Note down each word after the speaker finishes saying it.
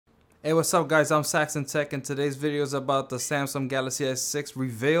Hey, what's up guys, I'm Saxon Tech and today's video is about the Samsung Galaxy S6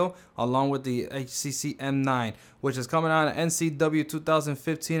 reveal along with the HTC M9, which is coming out at NCW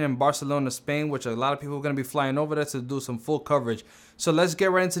 2015 in Barcelona, Spain, which a lot of people are going to be flying over there to do some full coverage. So let's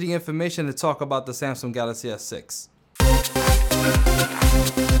get right into the information to talk about the Samsung Galaxy S6.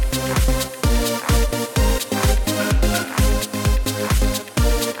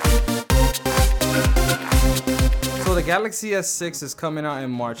 So the Galaxy S6 is coming out in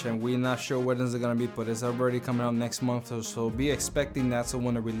March and we're not sure when is it going to be, but it's already coming out next month, so be expecting that, so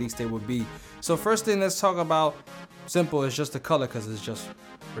when the release date will be. So first thing, let's talk about simple, it's just the color because it's just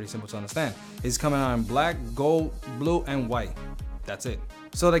pretty simple to understand. It's coming out in black, gold, blue, and white. That's it.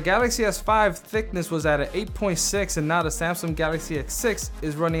 So the Galaxy S5 thickness was at an 8.6 and now the Samsung Galaxy S6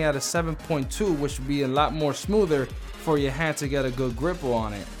 is running at a 7.2, which would be a lot more smoother for your hand to get a good grip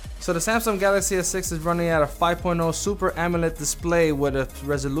on it. So the Samsung Galaxy S6 is running at a 5.0 Super AMOLED display with a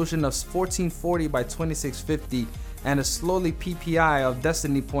resolution of 1440 by 2650 and a slowly PPI of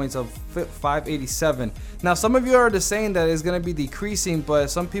Destiny points of 587. Now some of you are saying that it's going to be decreasing, but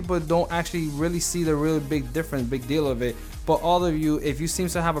some people don't actually really see the really big difference, big deal of it. But all of you, if you seem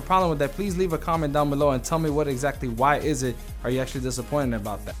to have a problem with that, please leave a comment down below and tell me what exactly, why is it, are you actually disappointed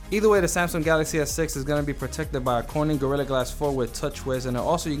about that? Either way, the Samsung Galaxy S6 is going to be protected by a Corning Gorilla Glass 4 with TouchWiz, and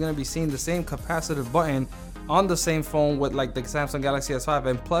also you're going to be seeing the same capacitive button on the same phone with like the Samsung Galaxy S5,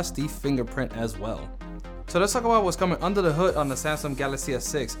 and plus the fingerprint as well. So let's talk about what's coming under the hood on the Samsung Galaxy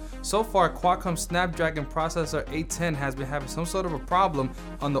S6. So far, Qualcomm Snapdragon processor 810 has been having some sort of a problem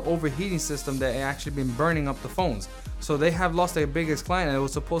on the overheating system that actually been burning up the phones. So they have lost their biggest client and it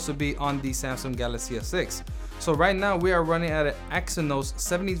was supposed to be on the Samsung Galaxy S6. So right now we are running at an Exynos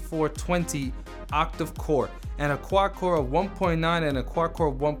 7420 octave core and a quad core of 1.9 and a quad core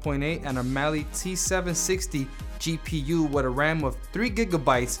of 1.8 and a Mali T760 GPU with a RAM of 3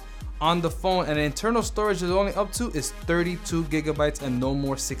 GB on the phone, and the internal storage is only up to is 32 GB and no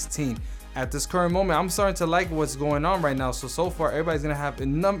more 16. At this current moment, I'm starting to like what's going on right now. So far everybody's gonna have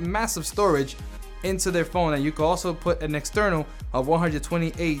enough massive storage into their phone, and you can also put an external of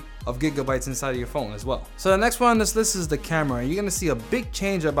 128 of gigabytes inside of your phone as well. So the next one on this list is the camera, and you're gonna see a big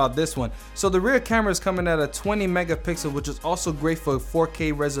change about this one. So the rear camera is coming at a 20 megapixel, which is also great for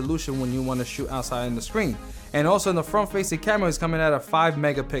 4K resolution when you want to shoot outside in the screen. And also the front facing camera is coming at a 5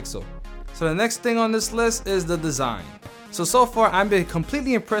 megapixel. So the next thing on this list is the design. So far I've been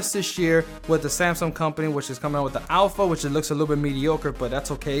completely impressed this year with the Samsung company, which is coming out with the Alpha, which it looks a little bit mediocre, but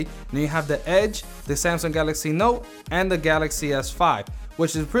that's okay. Then you have the Edge, the Samsung Galaxy Note, and the Galaxy S5,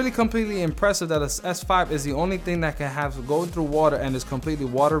 which is really completely impressive that the S5 is the only thing that can have go through water and is completely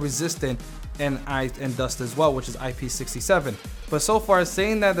water resistant and ice and dust as well, which is IP67. But so far,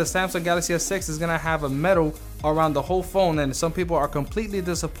 saying that the Samsung Galaxy S6 is gonna have a metal around the whole phone, and some people are completely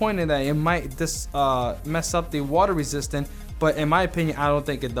disappointed that it might mess up the water resistant, but in my opinion, I don't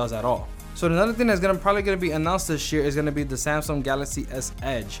think it does at all. So another thing that's probably gonna be announced this year is gonna be the Samsung Galaxy S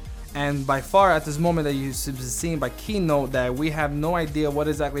Edge. And by far at this moment that you've seen by Keynote that we have no idea what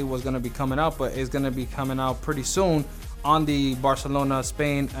exactly was going to be coming out, but it's going to be coming out pretty soon on the Barcelona,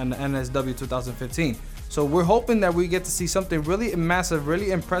 Spain and NSW 2015. So we're hoping that we get to see something really massive,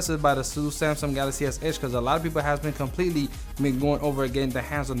 really impressive by the Samsung Galaxy S Edge, because a lot of people have been completely going over getting their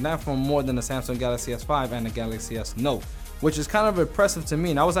hands on that phone more than the Samsung Galaxy S5 and the Galaxy S Note, which is kind of impressive to me.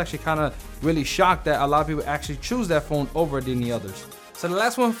 And I was actually kind of really shocked that a lot of people actually choose that phone over than the others. So the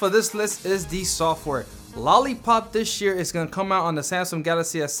last one for this list is the software. Lollipop this year is going to come out on the Samsung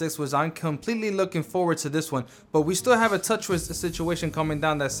Galaxy S6, which I'm completely looking forward to this one. But we still have a TouchWiz situation coming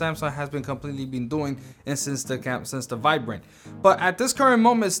down that Samsung has been completely doing and since the Vibrant. But at this current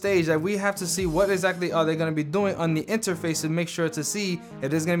moment stage, that we have to see what exactly are they going to be doing on the interface to make sure to see if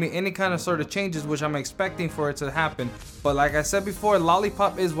there's going to be any kind of sort of changes, which I'm expecting for it to happen. But like I said before,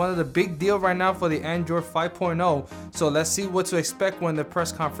 Lollipop is one of the big deal right now for the Android 5.0. So let's see what to expect when the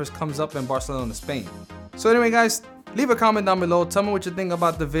press conference comes up in Barcelona, Spain. So anyway guys, leave a comment down below. Tell me what you think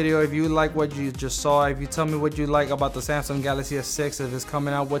about the video. If you like what you just saw, if you tell me what you like about the Samsung Galaxy S6, if it's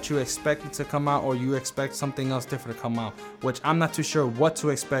coming out, what you expect it to come out, or you expect something else different to come out, which I'm not too sure what to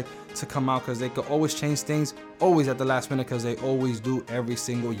expect to come out, because they could always change things always at the last minute, because they always do every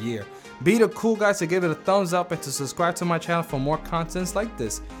single year. Be the cool guys to give it a thumbs up and to subscribe to my channel for more contents like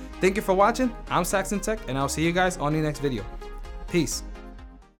this. Thank you for watching. I'm Saxon Tech, and I'll see you guys on the next video. Peace.